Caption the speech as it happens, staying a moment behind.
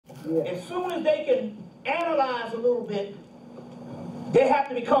Yeah. As soon as they can analyze a little bit, they have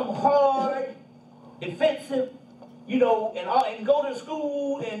to become hard, defensive, you know, and go to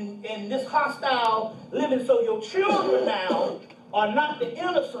school and this hostile living. So your children now are not the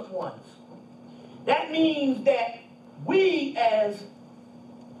innocent ones. That means that we as,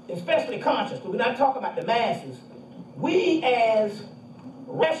 especially conscious, because we're not talking about the masses, we as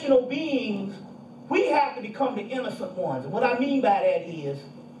rational beings, we have to become the innocent ones. And what I mean by that is,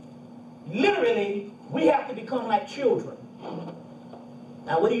 literally, we have to become like children.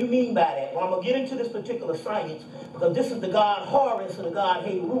 Now, what do you mean by that? Well, I'm going to get into this particular science, because this is the God Horus and the God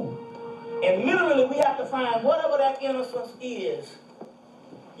Heru. And literally, we have to find whatever that innocence is.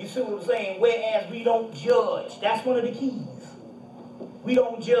 You see what I'm saying? Whereas we don't judge. That's one of the keys. We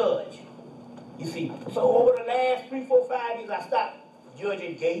don't judge. You see, so over the last 3, 4, 5 years, I stopped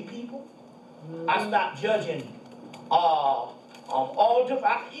judging gay people. I stopped judging all different.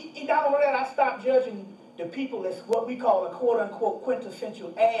 Not only that, I stopped judging the people that's what we call a quote-unquote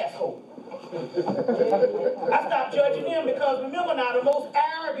quintessential asshole. I stopped judging them because remember now, the most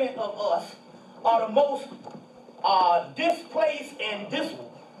arrogant of us are the most displaced and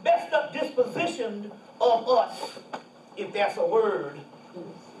messed up dispositioned of us, if that's a word,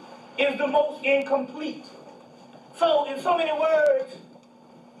 is the most incomplete. So in so many words,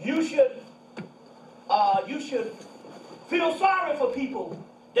 you should feel sorry for people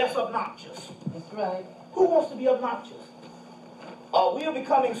that's obnoxious. That's right. Who wants to be obnoxious? We are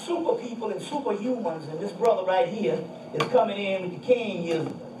becoming super people and superhumans, and this brother right here is coming in with the king.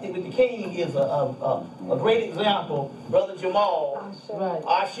 Is a great example. Brother Jamal,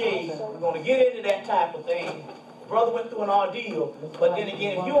 Ashe. We're going to get into that type of thing. Brother went through an ordeal, but then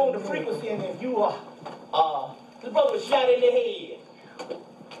again, if you're on the frequency and if you are, this brother was shot in the head.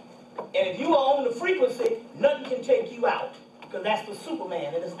 And if you are on the frequency, nothing can take you out, because that's the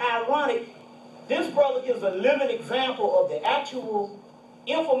Superman. And it's ironic, this brother is a living example of the actual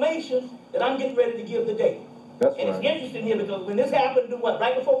information that I'm getting ready to give today. That's and right. It's interesting here because when this happened,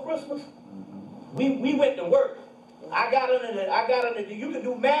 right before Christmas, we went to work. I got under the, you can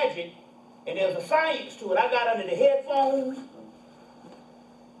do magic, and there's a science to it. I got under the headphones,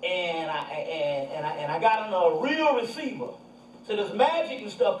 and I got under a real receiver. So there's magic and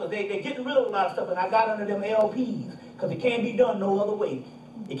stuff, because they're getting rid of a lot of stuff, and I got under them LPs, because it can't be done no other way.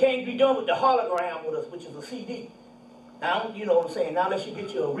 It can't be done with the hologram with us, which is a CD. Now, you know what I'm saying, now that you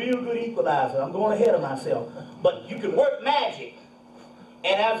get you a real good equalizer. I'm going ahead of myself. But you can work magic.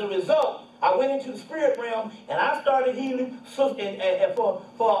 And as a result, I went into the spirit realm, and I started healing for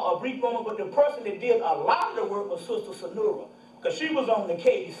a brief moment, but the person that did a lot of the work was Sister Sonura, because she was on the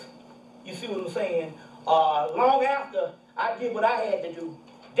case, you see what I'm saying, long after I did what I had to do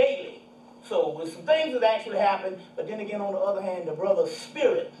daily. So with some things that actually happened, but then again, on the other hand, the brother's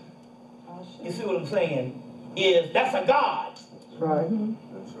spirit, you see what I'm saying, that's a God. Right.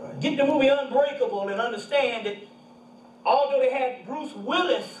 That's right. Get the movie Unbreakable and understand that although they had Bruce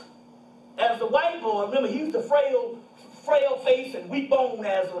Willis as the white boy, remember he's the frail face and weak bone,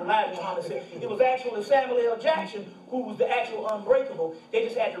 as Elijah Muhammad said. It was actually Samuel L. Jackson who was the actual Unbreakable. They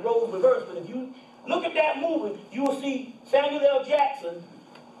just had the roles reversed. But if you look at that movie, you will see Samuel L. Jackson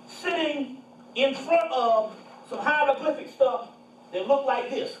sitting in front of some hieroglyphic stuff that looked like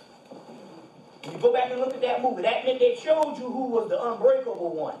this. If you go back and look at that movie, that meant they showed you who was the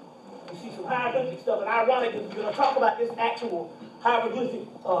Unbreakable one. You see some hieroglyphic stuff, and ironically, we're going to talk about this actual hieroglyphic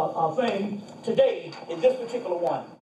thing today in this particular one.